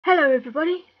Hello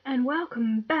everybody, and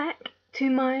welcome back to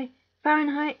my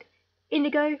Fahrenheit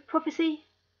Indigo Prophecy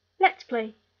Let's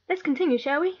Play. Let's continue,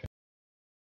 shall we?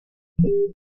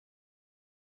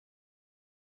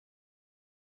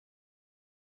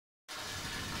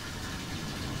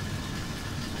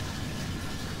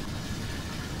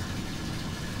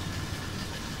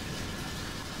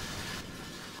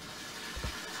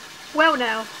 Well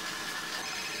now,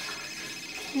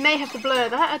 may have to blur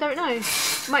that, I don't know.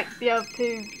 Might be able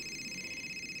to...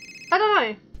 I don't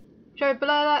know. Should I blur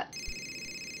that?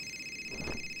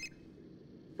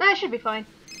 No, it should be fine.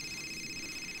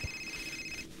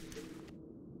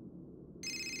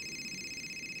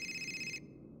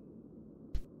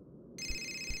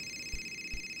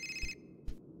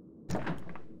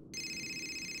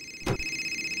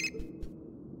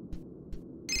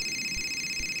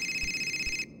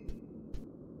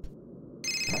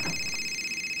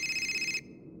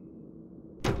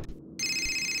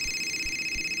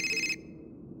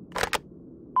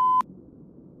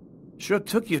 Sure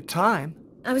took your time.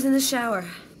 I was in the shower.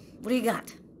 What do you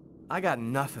got? I got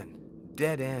nothing.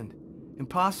 Dead end.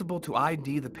 Impossible to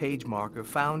ID the page marker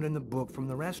found in the book from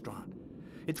the restaurant.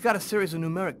 It's got a series of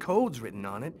numeric codes written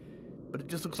on it, but it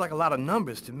just looks like a lot of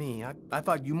numbers to me. I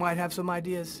thought you might have some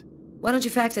ideas. Why don't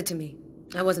you fax it to me?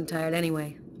 I wasn't tired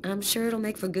anyway. I'm sure it'll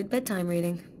make for good bedtime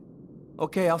reading.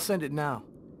 Okay, I'll send it now.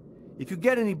 If you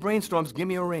get any brainstorms, give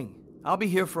me a ring. I'll be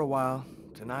here for a while.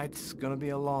 Tonight's gonna be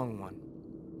a long one.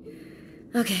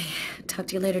 Okay, talk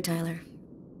to you later, Tyler.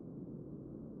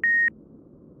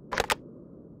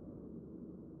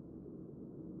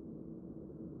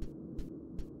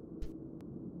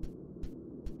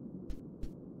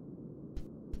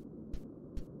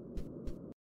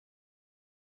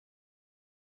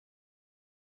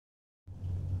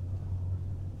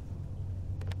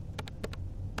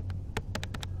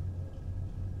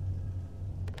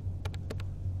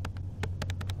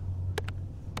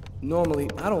 Normally,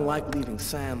 I don't like leaving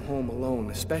Sam home alone,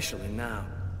 especially now.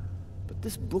 But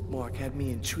this bookmark had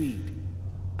me intrigued.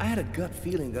 I had a gut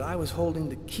feeling that I was holding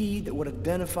the key that would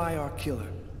identify our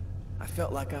killer. I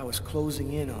felt like I was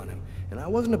closing in on him, and I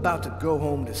wasn't about to go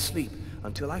home to sleep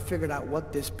until I figured out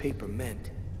what this paper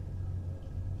meant.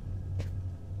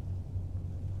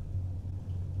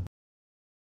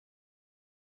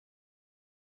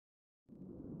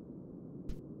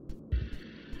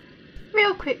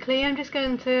 Real quickly, I'm just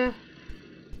going to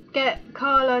get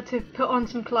Carla to put on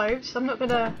some clothes. I'm not going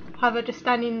to have her just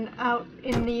standing out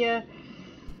in the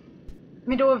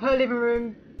middle of her living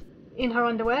room in her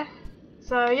underwear.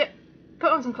 So, yep,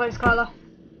 put on some clothes, Carla.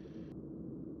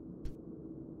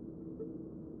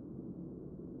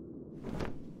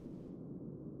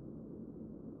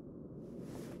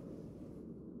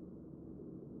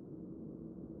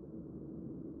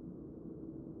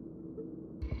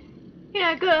 You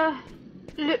know, gotta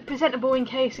look presentable in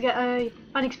case you get a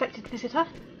unexpected visitor.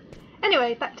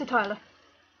 Anyway, back to Tyler.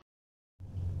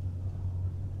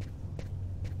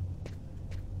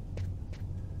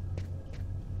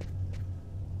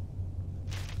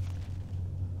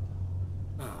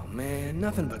 Oh man,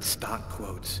 nothing but stock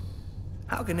quotes.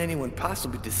 How can anyone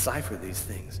possibly decipher these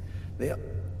things? Wait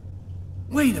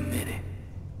a minute.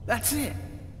 That's it.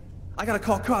 I gotta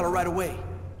call Carla right away.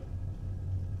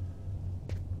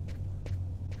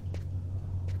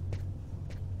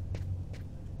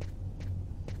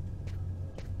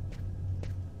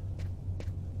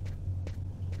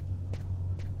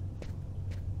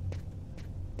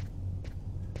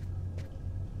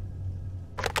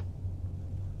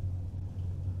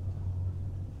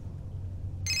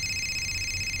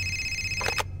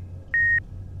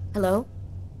 Hello?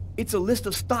 It's a list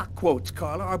of stock quotes,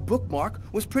 Carla. Our bookmark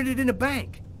was printed in a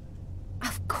bank.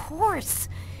 Of course!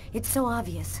 It's so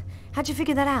obvious. How'd you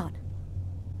figure that out?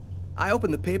 I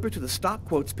opened the paper to the stock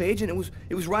quotes page and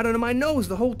it was right under my nose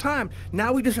the whole time.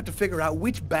 Now we just have to figure out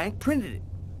which bank printed it.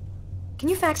 Can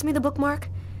you fax me the bookmark?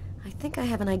 I think I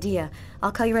have an idea.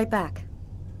 I'll call you right back.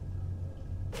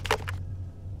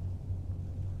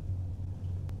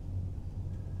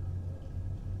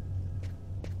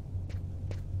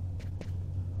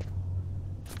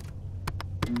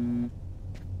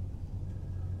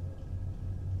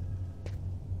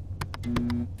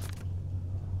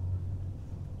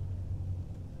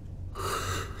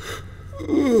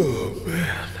 Oh,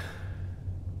 man.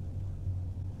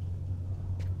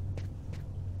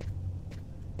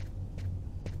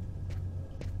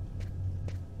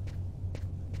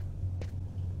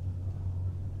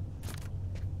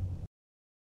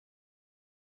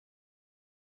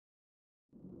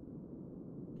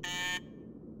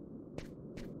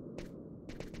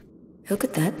 Who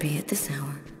could that be at this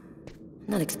hour? I'm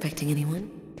not expecting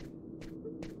anyone.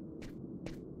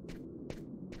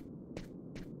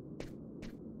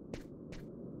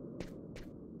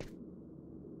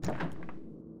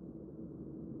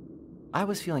 I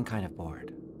was feeling kind of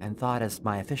bored, and thought as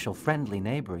my official friendly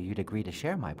neighbor you'd agree to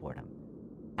share my boredom.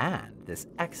 And this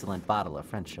excellent bottle of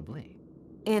French Chablis.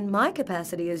 In my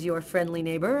capacity as your friendly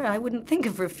neighbor, I wouldn't think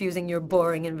of refusing your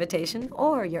boring invitation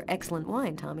or your excellent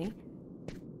wine, Tommy.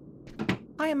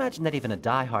 I imagine that even a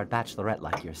die-hard bachelorette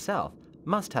like yourself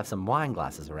must have some wine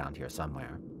glasses around here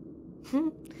somewhere.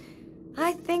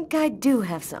 I think I do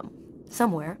have some.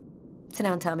 Somewhere. Sit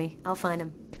down, Tommy. I'll find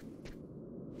him.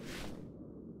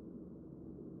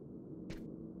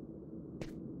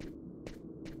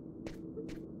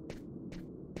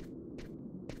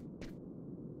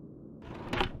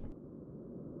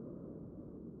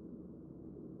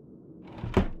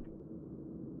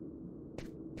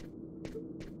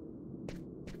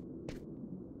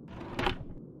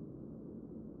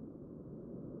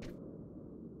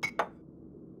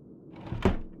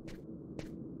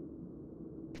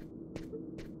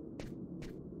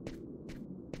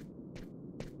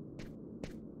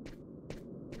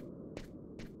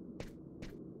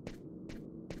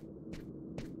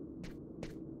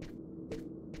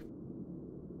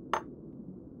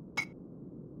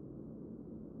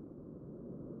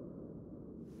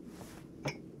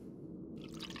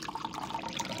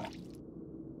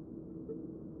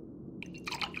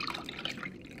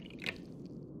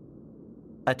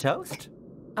 A toast?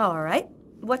 All right.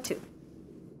 What to?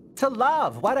 To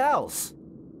love! What else?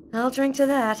 I'll drink to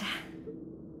that.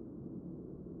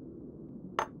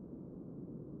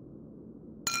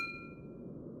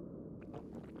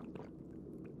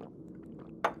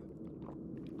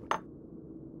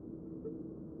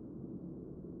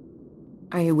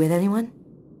 Are you with anyone?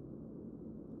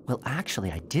 Well,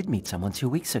 actually, I did meet someone 2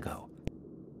 weeks ago.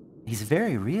 He's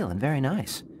very real and very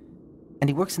nice. And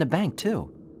he works in a bank,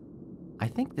 too. I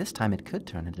think this time it could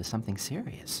turn into something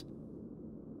serious.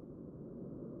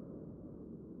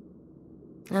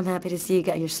 I'm happy to see you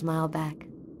got your smile back.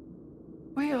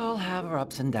 We all have our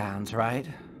ups and downs, right?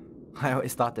 I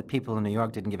always thought that people in New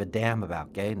York didn't give a damn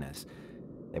about gayness.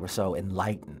 They were so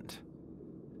enlightened.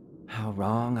 How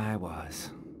wrong I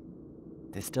was.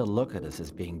 They still look at us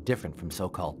as being different from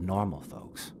so-called normal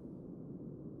folks.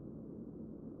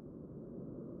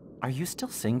 Are you still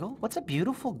single? What's a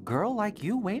beautiful girl like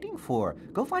you waiting for?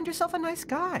 Go find yourself a nice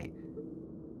guy.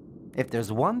 If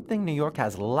there's one thing New York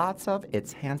has lots of,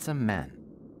 it's handsome men.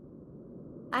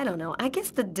 I don't know. I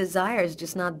guess the desire's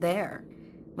just not there.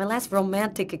 My last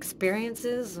romantic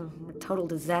experiences were total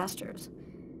disasters.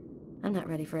 I'm not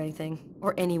ready for anything,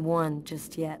 or anyone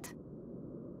just yet.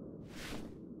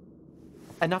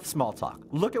 Enough small talk.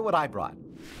 Look at what I brought.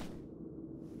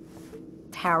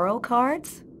 Tarot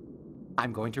cards?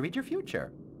 I'm going to read your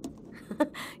future.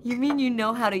 You mean you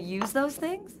know how to use those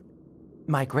things?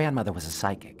 My grandmother was a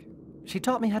psychic. She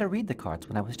taught me how to read the cards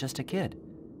when I was just a kid.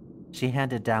 She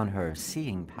handed down her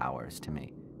seeing powers to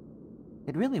me.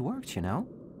 It really works, you know?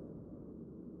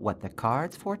 What the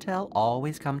cards foretell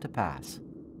always come to pass.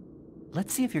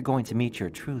 Let's see if you're going to meet your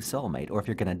true soulmate or if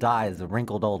you're going to die as a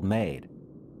wrinkled old maid.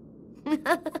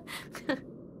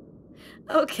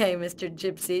 Okay, Mr.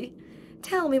 Gypsy.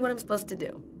 Tell me what I'm supposed to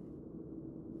do.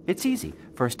 It's easy.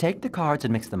 First, take the cards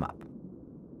and mix them up.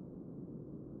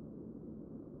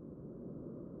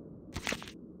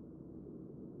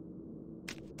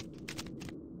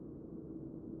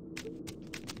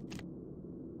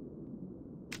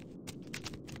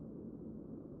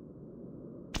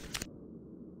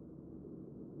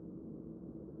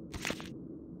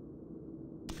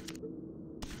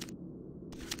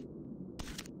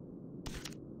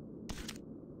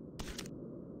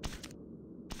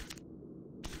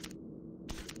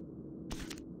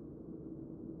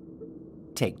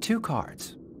 Take 2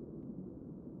 cards.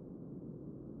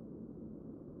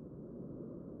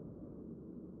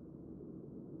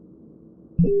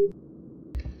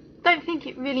 Don't think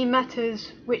it really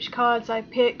matters which cards I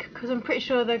pick because I'm pretty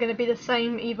sure they're going to be the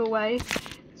same either way.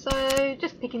 So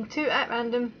just picking 2 at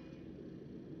random.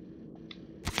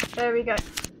 There we go.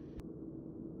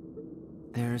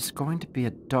 There's going to be a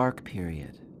dark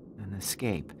period, an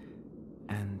escape,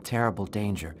 and terrible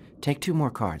danger. Take 2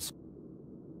 more cards.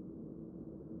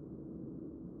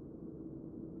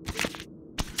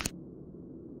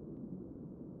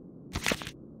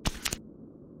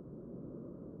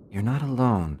 You're not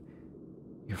alone.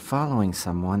 You're following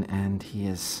someone, and he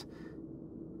is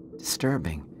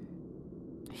disturbing.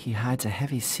 He hides a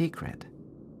heavy secret.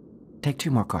 Take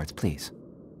 2 more cards, please.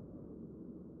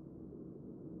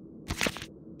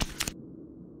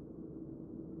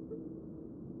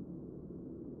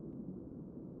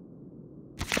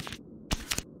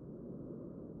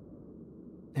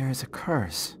 There is a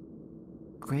curse,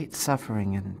 great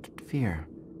suffering and fear.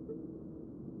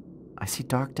 I see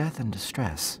dark death and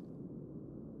distress.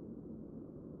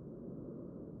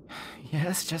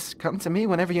 Yes, just come to me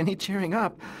whenever you need cheering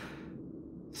up.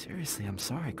 Seriously, I'm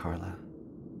sorry, Carla.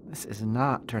 This is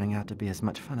not turning out to be as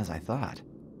much fun as I thought.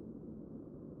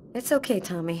 It's okay,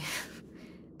 Tommy.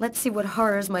 Let's see what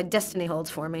horrors my destiny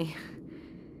holds for me.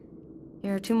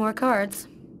 Here are 2 more cards.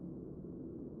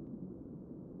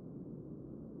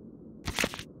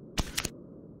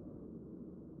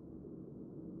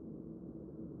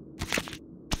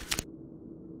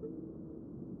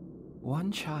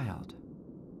 One child,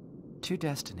 2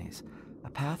 destinies, a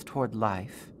path toward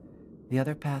life, the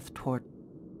other path toward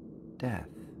death.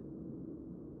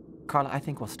 Carla, I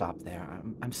think we'll stop there.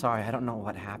 I'm sorry, I don't know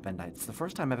what happened. It's the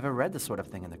first time I've ever read this sort of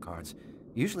thing in the cards.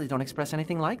 Usually don't express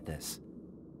anything like this.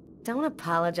 Don't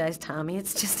apologize, Tommy.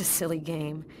 It's just a silly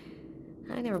game.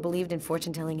 I never believed in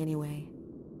fortune-telling anyway.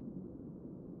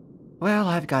 Well,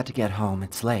 I've got to get home.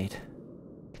 It's late.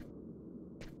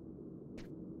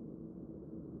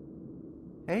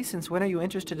 Hey, since when are you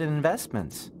interested in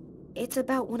investments? It's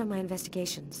about one of my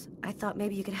investigations. I thought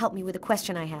maybe you could help me with a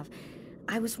question I have.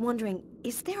 I was wondering,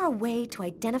 is there a way to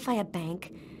identify a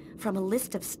bank from a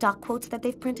list of stock quotes that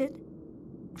they've printed?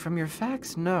 From your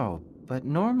facts, no. But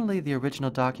normally the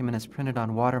original document is printed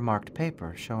on watermarked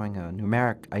paper, showing a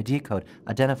numeric ID code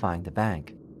identifying the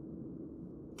bank.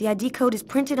 The ID code is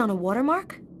printed on a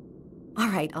watermark? All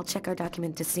right, I'll check our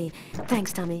document to see.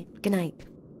 Thanks, Tommy. Good night.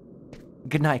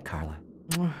 Good night, Carla.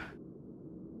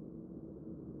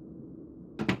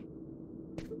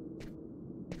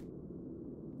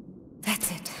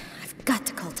 That's it. I've got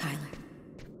to call Tyler.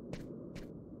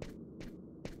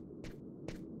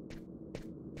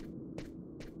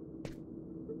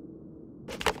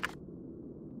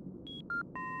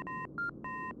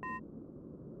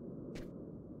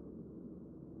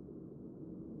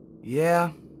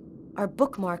 Yeah? Our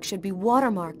bookmark should be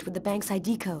watermarked with the bank's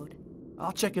ID code.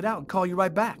 I'll check it out and call you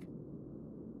right back.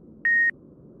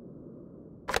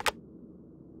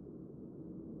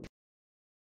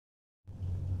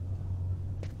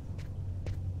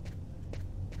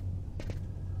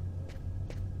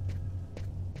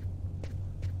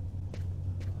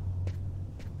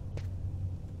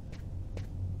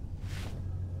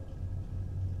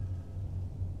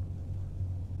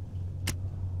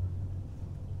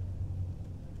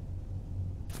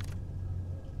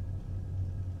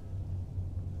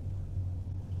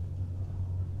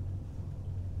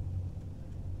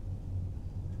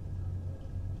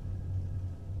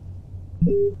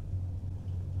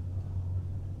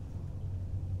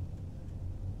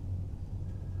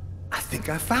 I think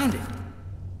I found it.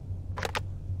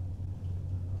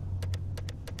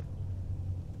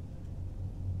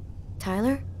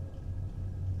 Tyler?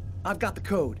 I've got the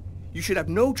code. You should have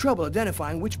no trouble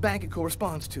identifying which bank it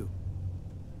corresponds to.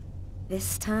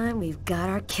 This time we've got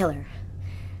our killer.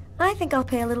 I think I'll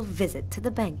pay a little visit to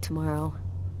the bank tomorrow.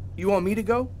 You want me to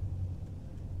go?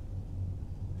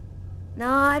 No,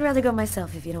 I'd rather go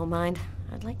myself if you don't mind.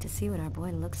 I'd like to see what our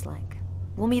boy looks like.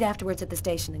 We'll meet afterwards at the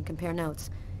station and compare notes.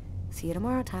 See you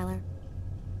tomorrow, Tyler.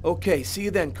 Okay, see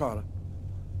you then, Carla.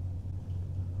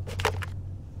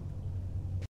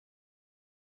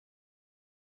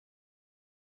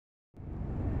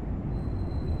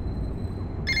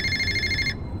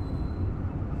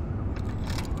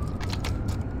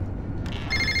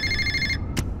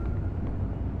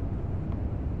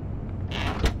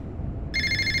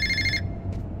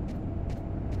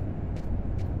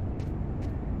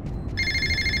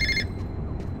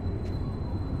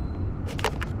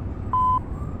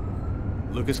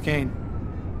 Lucas Kane.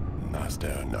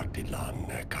 Master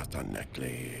Noctilan,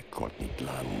 Katanekli,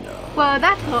 Kortnitlan, Well,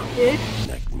 that's not good.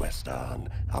 Nekmestan,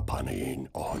 Apanin,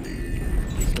 Oni,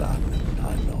 Liklan,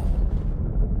 Tano.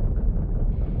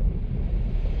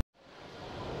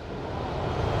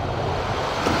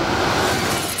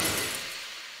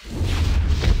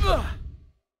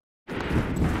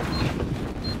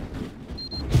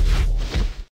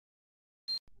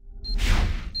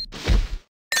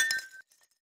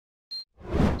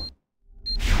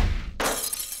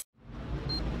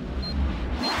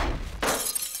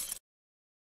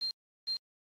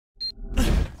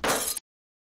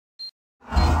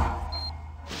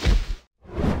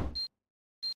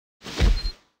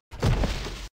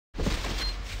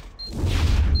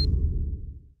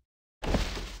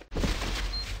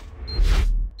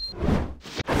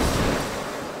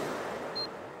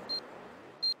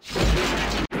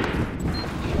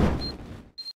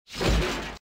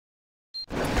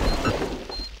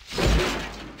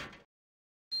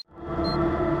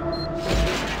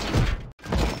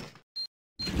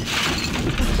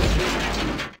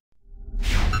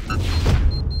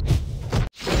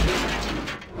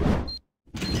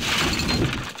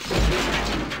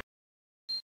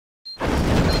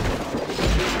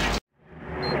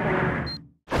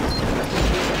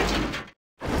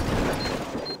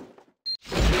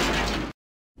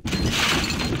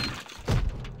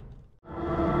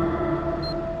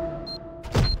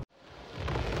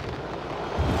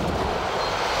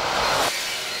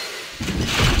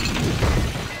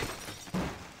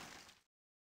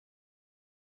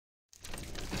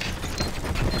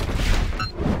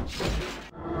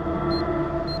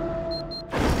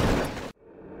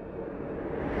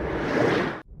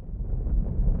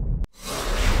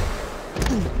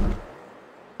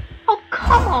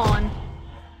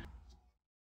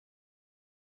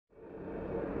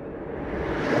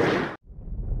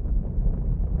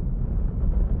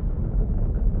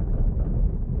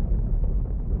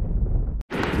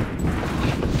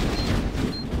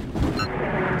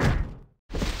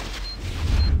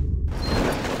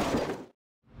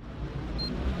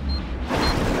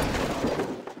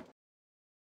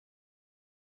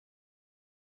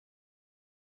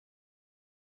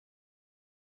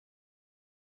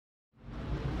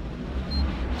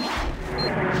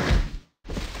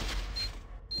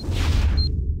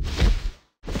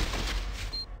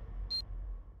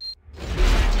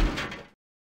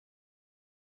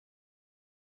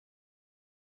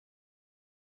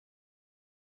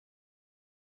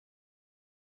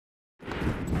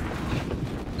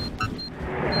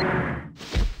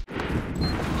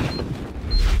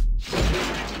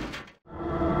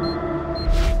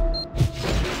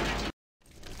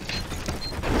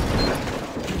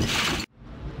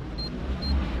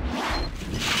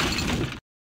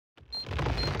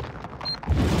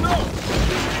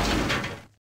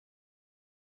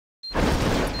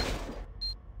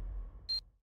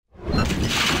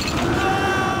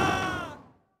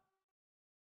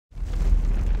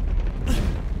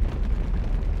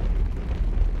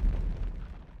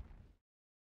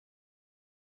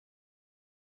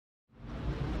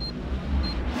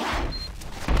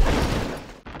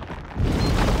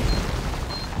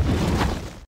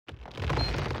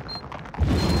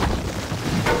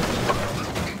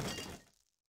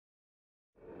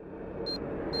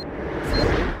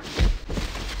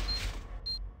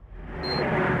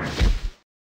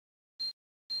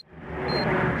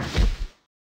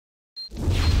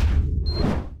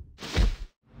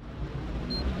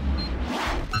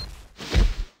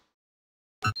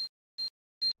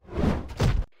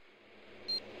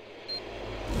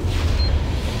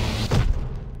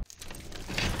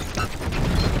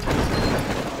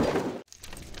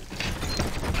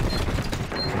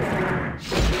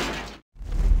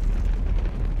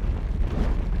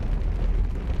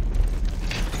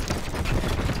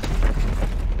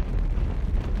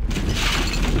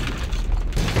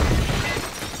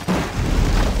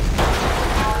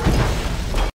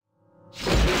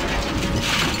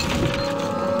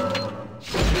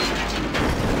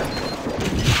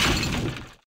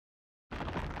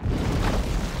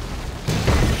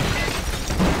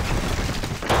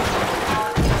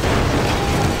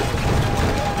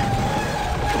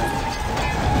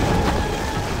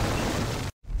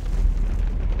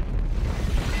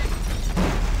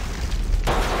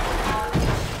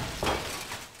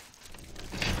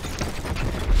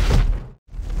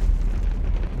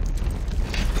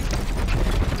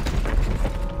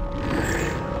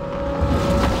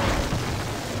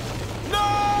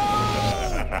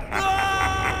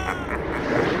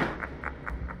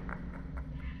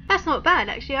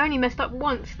 bad actually. I only messed up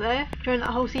once there during that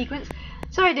whole sequence.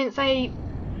 Sorry I didn't say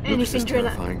anything Lucas's during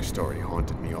that. terrifying story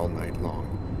haunted me all night long.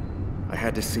 I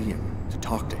had to see him, to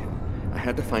talk to him. I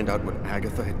had to find out what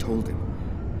Agatha had told him.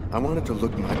 I wanted to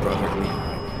look my brother in the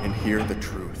eye and hear the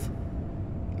truth.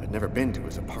 I'd never been to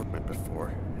his apartment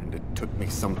before, and it took me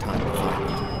some time to find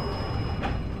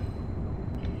it.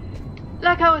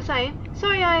 Like I was saying,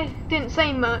 sorry I didn't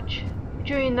say much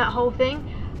during that whole thing.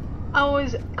 I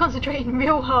was concentrating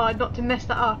real hard not to mess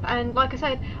that up, and like I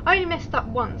said, I only messed up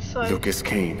once, so Lucas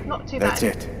Kane. not too That's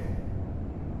bad. it.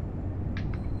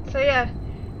 So yeah.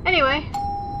 Anyway.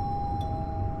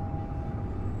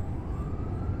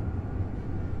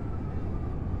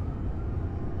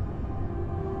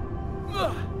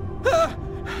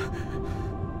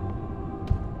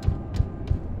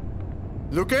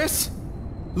 Lucas?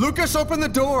 Lucas, open the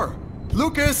door!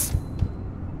 Lucas!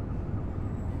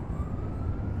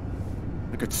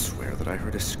 I could swear that I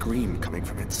heard a scream coming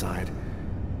from inside.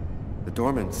 The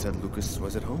doorman said Lucas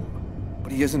was at home,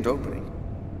 but he isn't opening.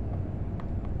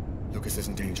 Lucas is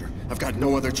in danger. I've got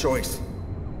no other choice.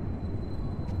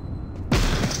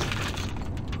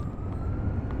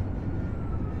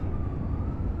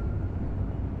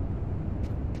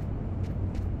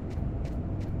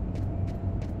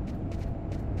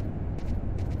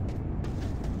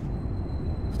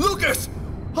 Lucas!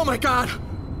 Oh my God!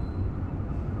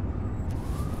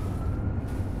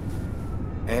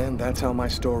 And that's how my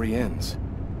story ends.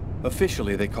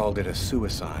 Officially, they called it a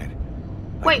suicide.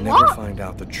 Wait, I'd never what? find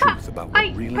out the truth about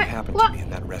what really happened to me in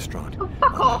that restaurant Oh,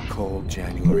 fuck on off. that cold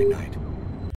January night.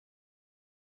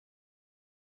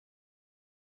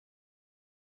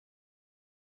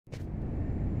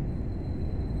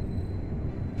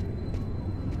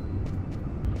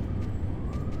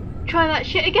 Try that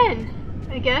shit again,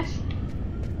 I guess.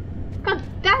 God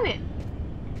damn it!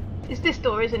 It's this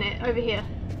door, isn't it? Over here.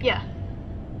 Yeah.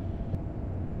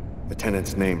 The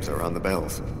tenants' names are on the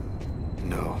bells.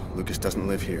 No, Lucas doesn't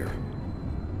live here.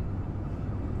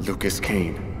 Lucas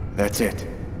Kane. That's it.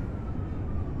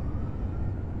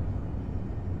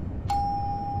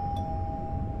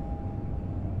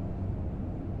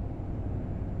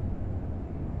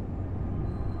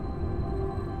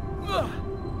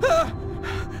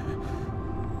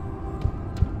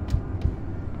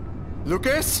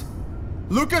 Lucas?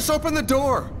 Lucas, open the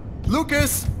door!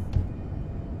 Lucas!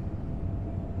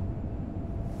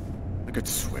 I could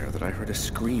swear that I heard a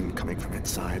scream coming from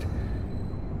inside.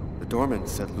 The doorman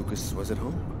said Lucas was at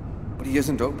home, but he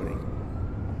isn't opening.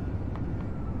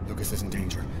 Lucas is in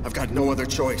danger. I've got no other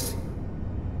choice.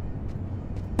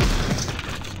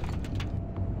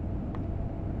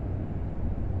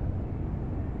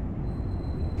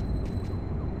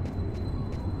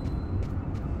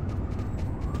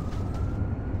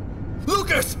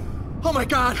 Lucas! Oh my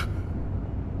God!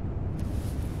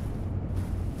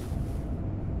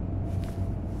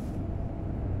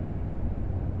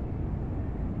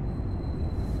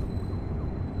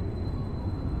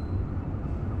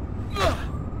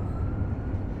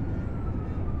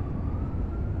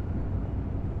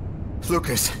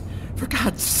 Lucas, for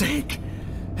God's sake!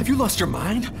 Have you lost your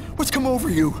mind? What's come over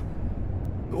you?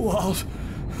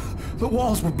 The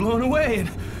walls were blown away, and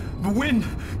the wind,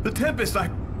 the tempest,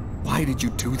 Why did you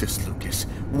do this, Lucas?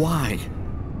 Why?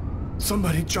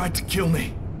 somebody tried to kill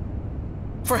me.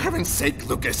 For heaven's sake,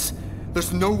 Lucas!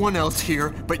 There's no one else here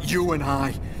but you and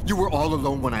I. You were all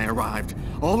alone when I arrived.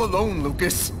 All alone,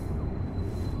 Lucas!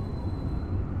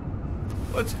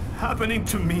 What's happening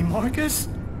to me, Marcus?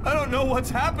 I don't know what's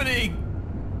happening!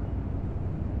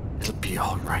 It'll be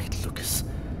all right, Lucas.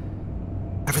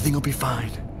 Everything will be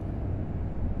fine.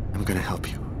 I'm gonna help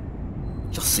you.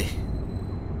 You'll see.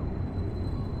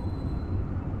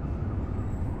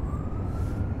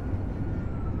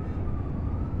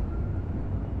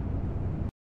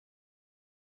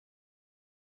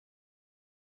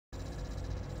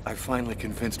 I finally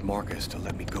convinced Marcus to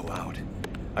let me go out.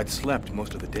 I'd slept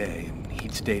most of the day, and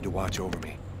he'd stayed to watch over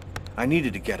me. I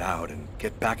needed to get out and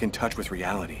get back in touch with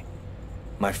reality.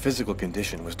 My physical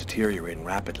condition was deteriorating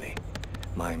rapidly.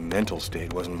 My mental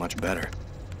state wasn't much better.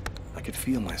 I could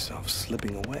feel myself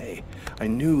slipping away. I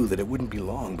knew that it wouldn't be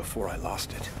long before I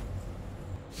lost it.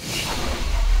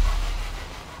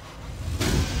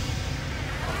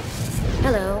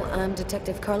 Hello, I'm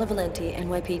Detective Carla Valenti,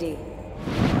 NYPD.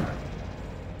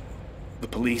 The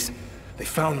police, they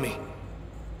found me.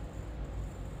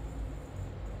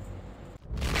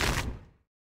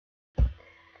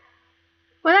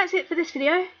 Well, that's it for this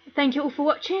video. Thank you all for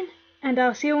watching, and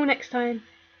I'll see you all next time.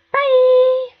 Bye!